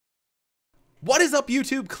What is up,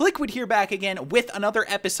 YouTube? Kliquid here, back again with another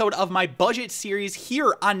episode of my budget series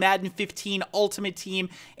here on Madden 15 Ultimate Team.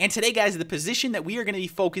 And today, guys, the position that we are going to be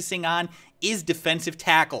focusing on is defensive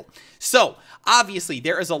tackle. So, obviously,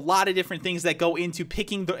 there is a lot of different things that go into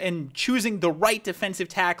picking and choosing the right defensive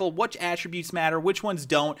tackle, which attributes matter, which ones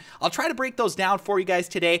don't. I'll try to break those down for you guys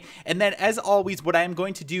today. And then, as always, what I am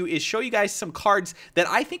going to do is show you guys some cards that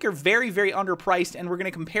I think are very, very underpriced, and we're going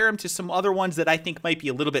to compare them to some other ones that I think might be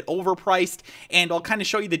a little bit overpriced. And I'll kind of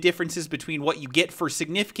show you the differences between what you get for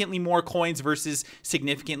significantly more coins versus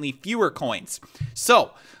significantly fewer coins.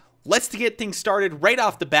 So, let's get things started right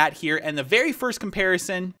off the bat here. And the very first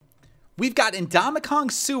comparison, we've got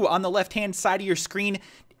Suh on the left-hand side of your screen.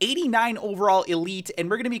 89 overall elite, and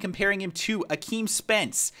we're going to be comparing him to Akeem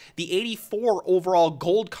Spence, the 84 overall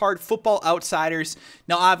gold card Football Outsiders.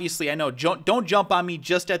 Now, obviously, I know, don't jump on me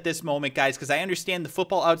just at this moment, guys, because I understand the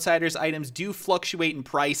Football Outsiders items do fluctuate in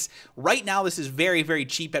price. Right now, this is very, very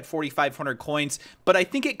cheap at 4,500 coins, but I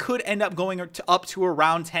think it could end up going up to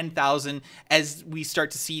around 10,000 as we start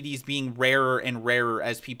to see these being rarer and rarer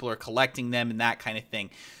as people are collecting them and that kind of thing.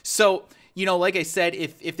 So, you know, like I said,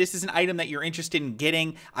 if this is an item that you're interested in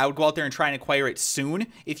getting, I would go out there and try and acquire it soon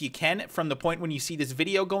if you can from the point when you see this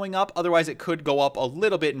video going up. Otherwise, it could go up a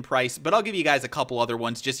little bit in price, but I'll give you guys a couple other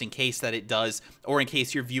ones just in case that it does, or in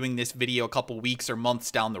case you're viewing this video a couple weeks or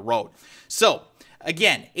months down the road. So,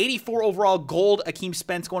 again, 84 overall gold, Akeem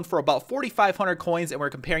Spence going for about 4,500 coins, and we're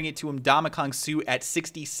comparing it to Suh at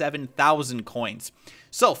 67,000 coins.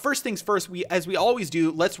 So, first things first, as we always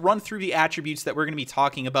do, let's run through the attributes that we're going to be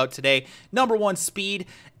talking about today. Number 1, speed.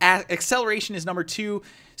 Acceleration is number 2.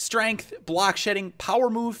 Strength, block shedding, power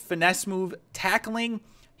move, finesse move, tackling,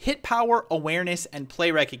 hit power, awareness, and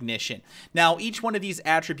play recognition. Now, each one of these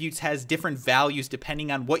attributes has different values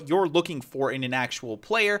depending on what you're looking for in an actual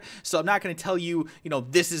player. So I'm not going to tell you,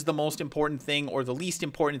 this is the most important thing or the least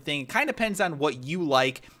important thing. It kind of depends on what you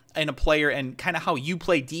like in a player and kind of how you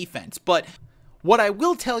play defense. But what I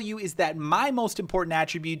will tell you is that my most important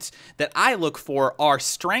attributes that I look for are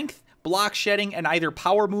strength, block shedding, and either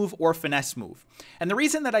power move or finesse move. And the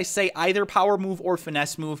reason that I say either power move or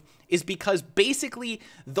finesse move is because basically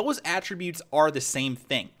those attributes are the same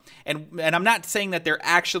thing. And I'm not saying that they're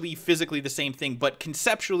actually physically the same thing, but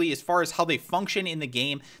conceptually, as far as how they function in the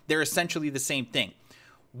game, they're essentially the same thing.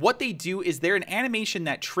 What they do is they're an animation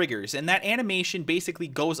that triggers, and that animation basically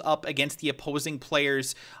goes up against the opposing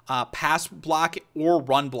player's pass block or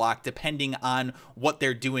run block, depending on what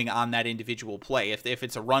they're doing on that individual play. If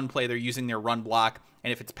it's a run play, they're using their run block,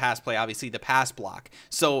 and if it's pass play, obviously the pass block.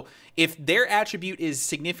 So if their attribute is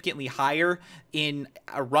significantly higher in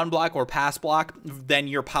a run block or pass block than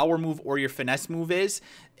your power move or your finesse move is,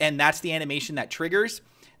 and that's the animation that triggers,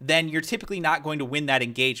 then you're typically not going to win that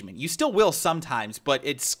engagement. You still will sometimes, but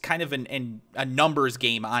it's kind of a numbers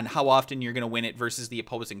game on how often you're going to win it versus the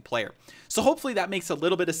opposing player. So hopefully that makes a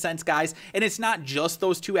little bit of sense, guys. And it's not just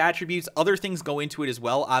those two attributes. Other things go into it as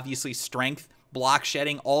well. Obviously, strength, block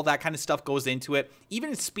shedding, all that kind of stuff goes into it.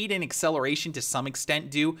 Even speed and acceleration to some extent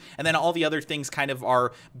do. And then all the other things kind of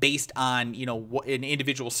are based on, what an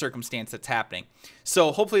individual circumstance that's happening.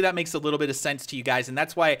 So hopefully that makes a little bit of sense to you guys. And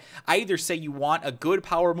that's why I either say you want a good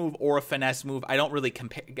power move or a finesse move. I don't really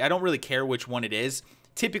care which one it is.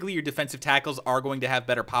 Typically, your defensive tackles are going to have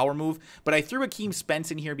better power move, but I threw Akeem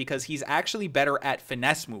Spence in here because he's actually better at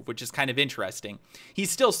finesse move, which is kind of interesting.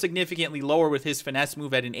 He's still significantly lower with his finesse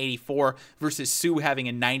move at an 84 versus Suh having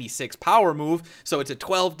a 96 power move, so it's a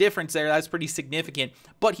 12 difference there. That's pretty significant,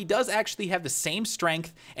 but he does actually have the same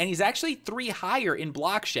strength, and he's actually 3 higher in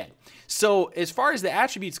block shed. So as far as the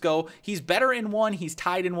attributes go, he's better in one, he's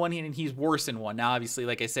tied in one, and he's worse in one. Now, obviously,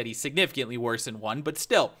 like I said, he's significantly worse in one, but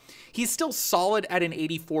still, he's still solid at an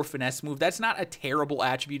 84 finesse move. That's not a terrible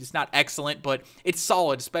attribute. It's not excellent, but it's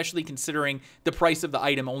solid, especially considering the price of the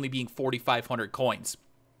item only being 4,500 coins.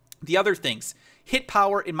 The other things, hit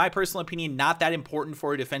power, in my personal opinion, not that important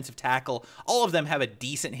for a defensive tackle. All of them have a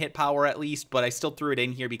decent hit power at least, but I still threw it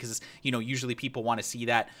in here because, usually people want to see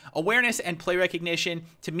that. Awareness and play recognition,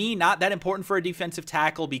 to me, not that important for a defensive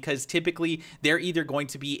tackle because typically they're either going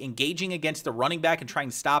to be engaging against the running back and trying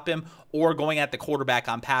to stop him or going at the quarterback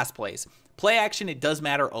on pass plays. Play action, it does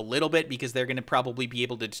matter a little bit because they're going to probably be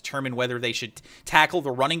able to determine whether they should tackle the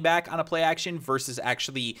running back on a play action versus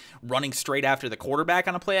actually running straight after the quarterback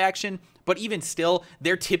on a play action. But even still,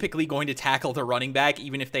 they're typically going to tackle the running back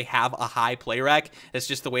even if they have a high play rec. That's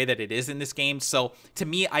just the way that it is in this game. So to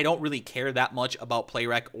me, I don't really care that much about play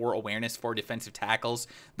rec or awareness for defensive tackles.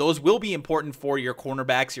 Those will be important for your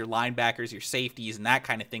cornerbacks, your linebackers, your safeties, and that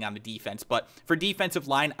kind of thing on the defense. But for defensive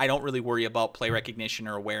line, I don't really worry about play recognition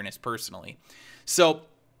or awareness personally. So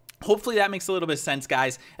Hopefully that makes a little bit of sense,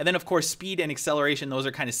 guys. And then, of course, speed and acceleration, those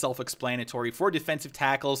are kind of self-explanatory. For defensive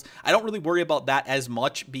tackles, I don't really worry about that as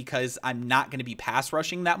much because I'm not going to be pass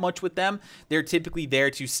rushing that much with them. They're typically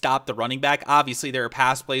there to stop the running back. Obviously, there are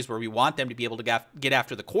pass plays where we want them to be able to get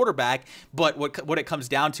after the quarterback, but what it comes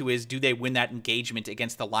down to is, do they win that engagement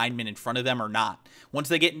against the lineman in front of them or not? Once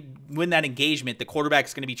they win that engagement, the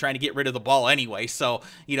quarterback's going to be trying to get rid of the ball anyway. So,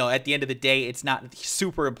 you know, at the end of the day, it's not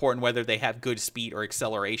super important whether they have good speed or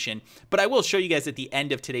acceleration. But I will show you guys at the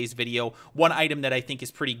end of today's video one item that I think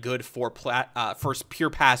is pretty good for pure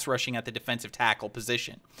pass rushing at the defensive tackle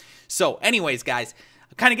position. So anyways, guys,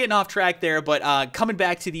 I'm kind of getting off track there, but coming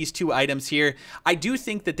back to these two items here, I do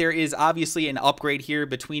think that there is obviously an upgrade here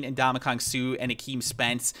between Ndamukong Suh and Akeem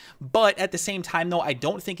Spence, but at the same time, though, I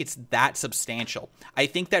don't think it's that substantial. I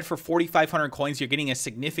think that for 4,500 coins, you're getting a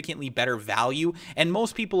significantly better value, and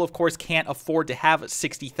most people, of course, can't afford to have a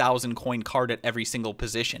 60,000 coin card at every single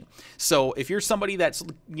position. So if you're somebody that's,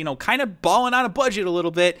 you know, kind of balling on a budget a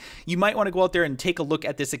little bit, you might want to go out there and take a look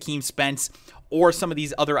at this Akeem Spence or some of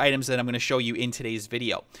these other items that I'm going to show you in today's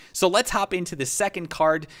video. So let's hop into the second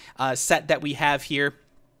card set that we have here.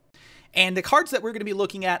 And the cards that we're going to be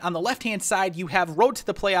looking at, on the left-hand side, you have Road to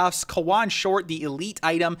the Playoffs, Kawan Short, the elite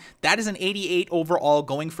item. That is an 88 overall,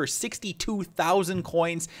 going for 62,000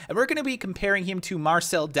 coins. And we're going to be comparing him to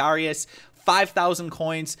Marcel Darius, 5,000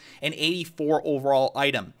 coins, an 84 overall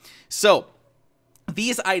item. So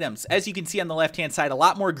these items, as you can see on the left-hand side, a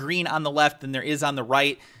lot more green on the left than there is on the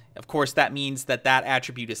right. Of course, that means that that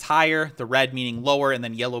attribute is higher, the red meaning lower, and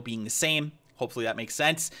then yellow being the same. Hopefully that makes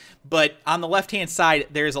sense. But on the left-hand side,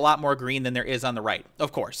 there's a lot more green than there is on the right,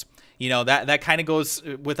 of course. You know, that kind of goes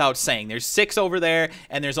without saying. There's 6 over there,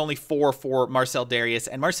 and there's only 4 for Marcel Darius.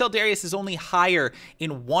 And Marcel Darius is only higher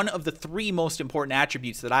in one of the 3 most important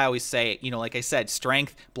attributes that I always say, you know, like I said,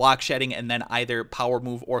 strength, block shedding, and then either power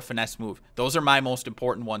move or finesse move. Those are my most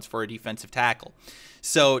important ones for a defensive tackle.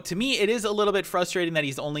 So to me, it is a little bit frustrating that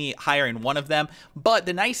he's only higher in one of them, but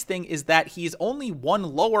the nice thing is that he's only 1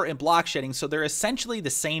 lower in block shedding, so they're essentially the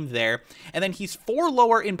same there. And then he's 4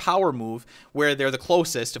 lower in power move, where they're the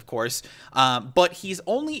closest, of course, but he's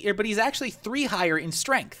actually 3 higher in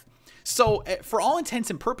strength. So for all intents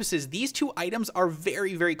and purposes, these two items are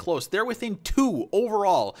very, very close. They're within 2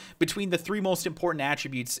 overall between the 3 most important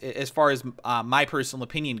attributes as far as my personal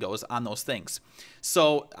opinion goes on those things.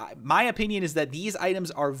 So my opinion is that these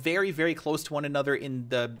items are very, very close to one another in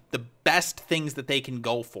the best things that they can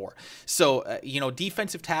go for. So, you know,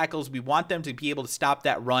 defensive tackles, we want them to be able to stop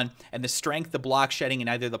that run, and the strength, the block shedding, and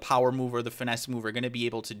either the power move or the finesse move are going to be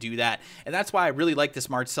able to do that. And that's why I really like this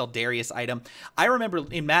Marcel Darius item. I remember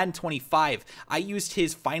in Madden 25, I used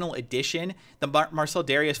his final edition, the Marcel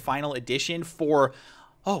Darius final edition for,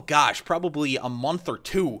 oh gosh, probably a month or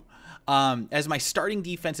 2. As my starting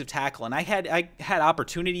defensive tackle, and I had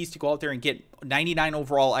opportunities to go out there and get 99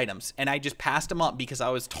 overall items, and I just passed them up because I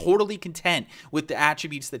was totally content with the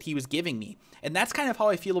attributes that he was giving me. And that's kind of how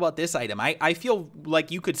I feel about this item. I feel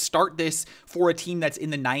like you could start this for a team that's in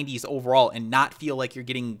the 90s overall and not feel like you're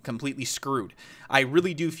getting completely screwed. I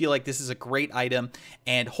really do feel like this is a great item,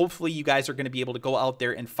 and hopefully you guys are going to be able to go out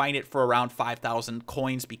there and find it for around 5,000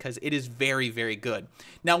 coins because it is very, very good.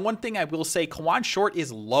 Now, one thing I will say, Kawan Short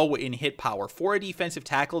is low in hit power. For a defensive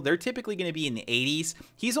tackle, they're typically going to be in the 80s.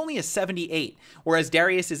 He's only a 78, whereas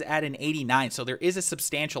Darius is at an 89, so there is a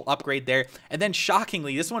substantial upgrade there. And then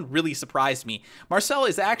shockingly, this one really surprised me. Marcel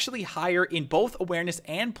is actually higher in both awareness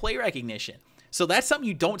and play recognition. So that's something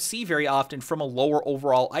you don't see very often from a lower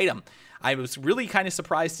overall item. I was really kind of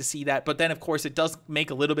surprised to see that, but then of course it does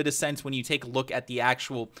make a little bit of sense when you take a look at the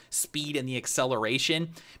actual speed and the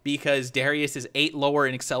acceleration, because Darius is 8 lower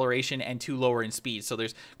in acceleration and 2 lower in speed. So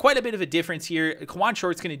there's quite a bit of a difference here. Kawan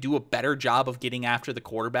Short's going to do a better job of getting after the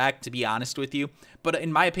quarterback, to be honest with you, but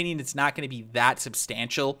in my opinion, it's not going to be that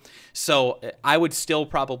substantial. So I would still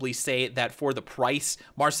probably say that for the price,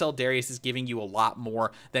 Marcel Darius is giving you a lot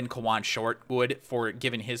more than Kawan Short would for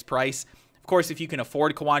given his price. Of course, if you can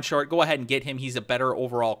afford Kawan Short, go ahead and get him. He's a better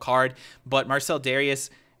overall card. But Marcel Darius,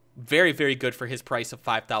 very, very good for his price of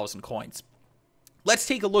 5,000 coins. Let's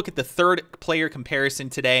take a look at the third player comparison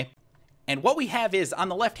today. And what we have is, on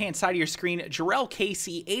the left-hand side of your screen, Jarrell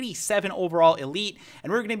Casey, 87 overall elite.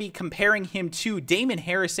 And we're going to be comparing him to Damon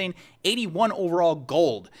Harrison, 81 overall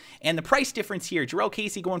gold. And the price difference here, Jarrell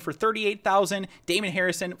Casey going for 38,000, Damon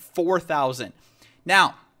Harrison, 4,000.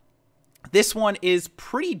 Now, this one is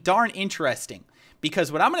pretty darn interesting,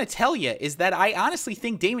 because what I'm going to tell you is that I honestly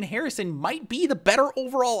think Damon Harrison might be the better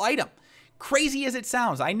overall item. Crazy as it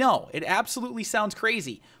sounds, I know, it absolutely sounds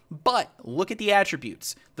crazy, but look at the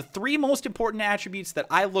attributes. The 3 most important attributes that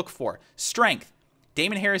I look for: strength,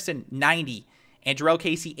 Damon Harrison, 90. And Jurrell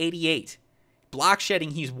Casey, 88. Block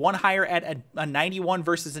shedding, he's one higher at a 91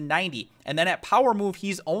 versus a 90. And then at power move,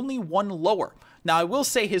 he's only one lower. Now, I will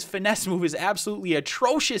say his finesse move is absolutely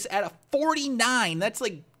atrocious at a 49. That's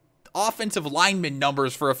like offensive lineman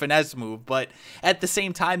numbers for a finesse move. But at the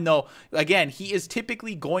same time, though, again, he is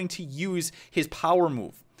typically going to use his power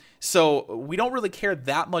move. So we don't really care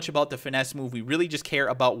that much about the finesse move. We really just care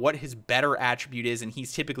about what his better attribute is, and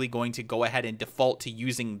he's typically going to go ahead and default to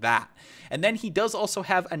using that. And then he does also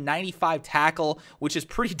have a 95 tackle, which is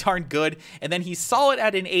pretty darn good. And then he's solid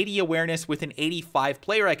at an 80 awareness with an 85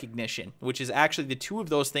 play recognition, which is actually the two of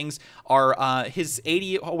those things are his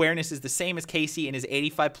 80 awareness is the same as Casey, and his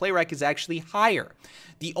 85 play rec is actually higher.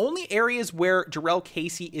 The only areas where Jurrell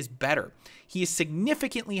Casey is better, he is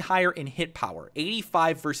significantly higher in hit power,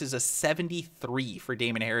 85 versus a 73 for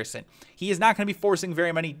Damon Harrison. He is not going to be forcing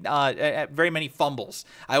very many fumbles.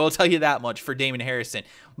 I will tell you that much for Damon Harrison.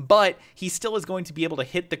 But he still is going to be able to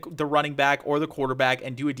hit the running back or the quarterback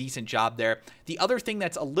and do a decent job there. The other thing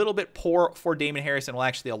that's a little bit poor for Damon Harrison, well,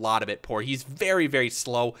 actually a lot of it poor, he's very, very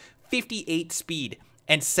slow, 58 speed.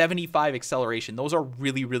 And 75 acceleration. Those are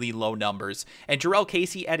really, really low numbers. And Jurrell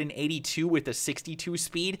Casey at an 82 with a 62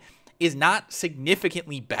 speed is not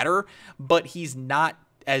significantly better, but he's not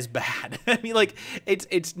as bad. I mean, like,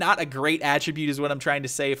 it's not a great attribute is what I'm trying to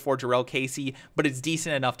say for Jurrell Casey, but it's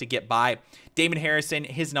decent enough to get by. Damon Harrison,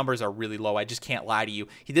 his numbers are really low. I just can't lie to you.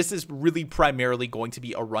 This is really primarily going to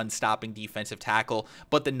be a run-stopping defensive tackle,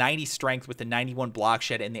 but the 90 strength with the 91 block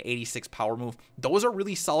shed and the 86 power move, those are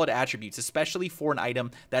really solid attributes, especially for an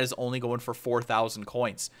item that is only going for 4,000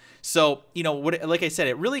 coins. So, you know, like I said,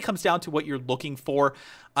 it really comes down to what you're looking for.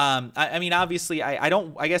 I mean, obviously,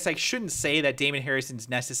 I guess I shouldn't say that Damon Harrison's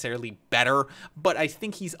necessarily better, but I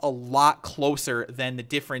think he's a lot closer than the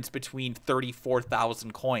difference between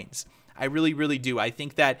 34,000 coins. I really, really do. I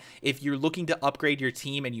think that if you're looking to upgrade your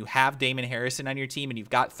team and you have Damon Harrison on your team and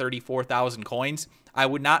you've got 34,000 coins, I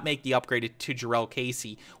would not make the upgrade to Jurrell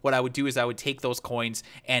Casey. What I would do is I would take those coins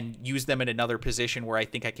and use them in another position where I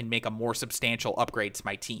think I can make a more substantial upgrade to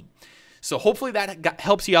my team. So hopefully that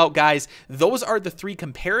helps you out, guys. Those are the three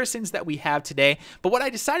comparisons that we have today. But what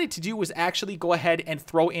I decided to do was actually go ahead and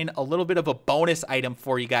throw in a little bit of a bonus item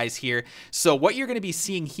for you guys here. So what you're going to be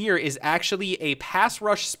seeing here is actually a pass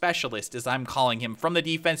rush specialist, as I'm calling him, from the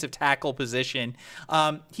defensive tackle position.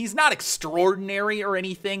 He's not extraordinary or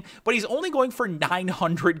anything, but he's only going for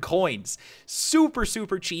 900 coins. Super,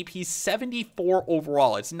 super cheap. He's 74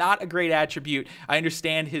 overall. It's not a great attribute. I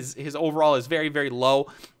understand his overall is very, very low,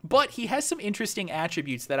 but he has some interesting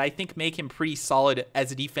attributes that I think make him pretty solid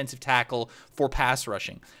as a defensive tackle for pass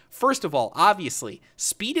rushing. First of all, obviously,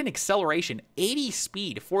 speed and acceleration, 80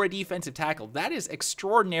 speed for a defensive tackle, that is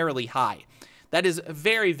extraordinarily high. That is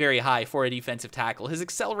very, very high for a defensive tackle. His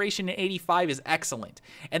acceleration at 85 is excellent.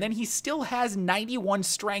 And then he still has 91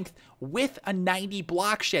 strength with a 90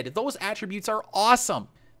 block shed. Those attributes are awesome.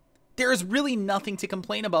 There is really nothing to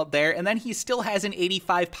complain about there. And then he still has an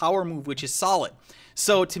 85 power move, which is solid.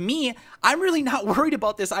 So to me, I'm really not worried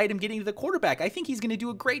about this item getting to the quarterback. I think he's going to do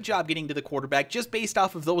a great job getting to the quarterback just based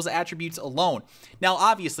off of those attributes alone. Now,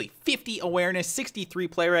 obviously, 50 awareness, 63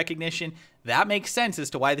 play recognition, that makes sense as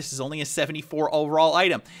to why this is only a 74 overall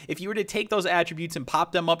item. If you were to take those attributes and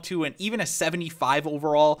pop them up to even a 75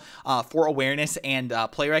 overall for awareness and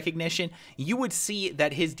play recognition, you would see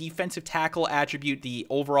that his defensive tackle attribute, the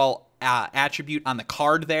overall attribute on the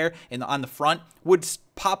card there and on the front, would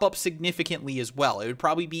pop up significantly as well. It would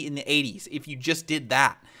probably be in the 80s if you just did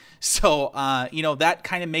that. So, you know, that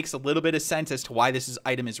kind of makes a little bit of sense as to why this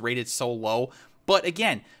item is rated so low. But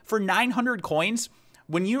again, for 900 coins,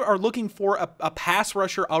 when you are looking for a pass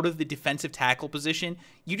rusher out of the defensive tackle position,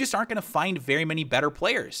 you just aren't going to find very many better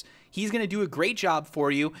players. He's going to do a great job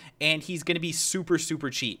for you, and he's going to be super, super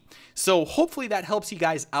cheap. So hopefully that helps you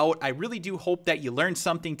guys out. I really do hope that you learned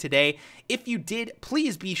something today. If you did,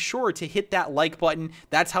 please be sure to hit that like button.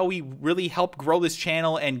 That's how we really help grow this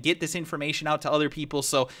channel and get this information out to other people.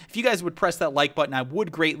 So if you guys would press that like button, I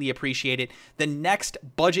would greatly appreciate it. The next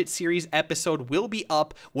budget series episode will be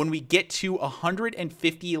up when we get to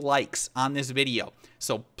 150 likes on this video.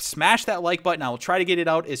 So smash that like button. I will try to get it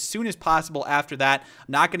out as soon as possible after that. I'm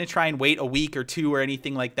not going to try and wait a week or two or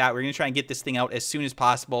anything like that. We're going to try and get this thing out as soon as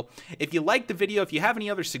possible. If you liked the video, if you have any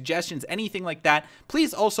other suggestions, anything like that,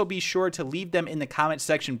 please also be sure to leave them in the comment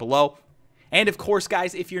section below. And of course,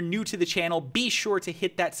 guys, if you're new to the channel, be sure to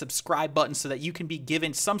hit that subscribe button so that you can be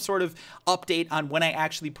given some sort of update on when I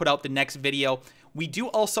actually put out the next video. We do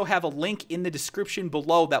also have a link in the description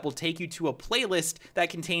below that will take you to a playlist that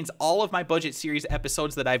contains all of my budget series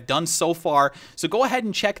episodes that I've done so far. So go ahead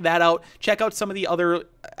and check that out. Check out some of the other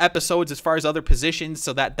episodes as far as other positions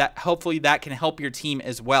so that hopefully that can help your team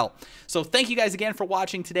as well. So thank you guys again for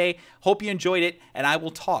watching today. Hope you enjoyed it, and I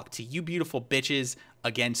will talk to you beautiful bitches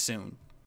again soon.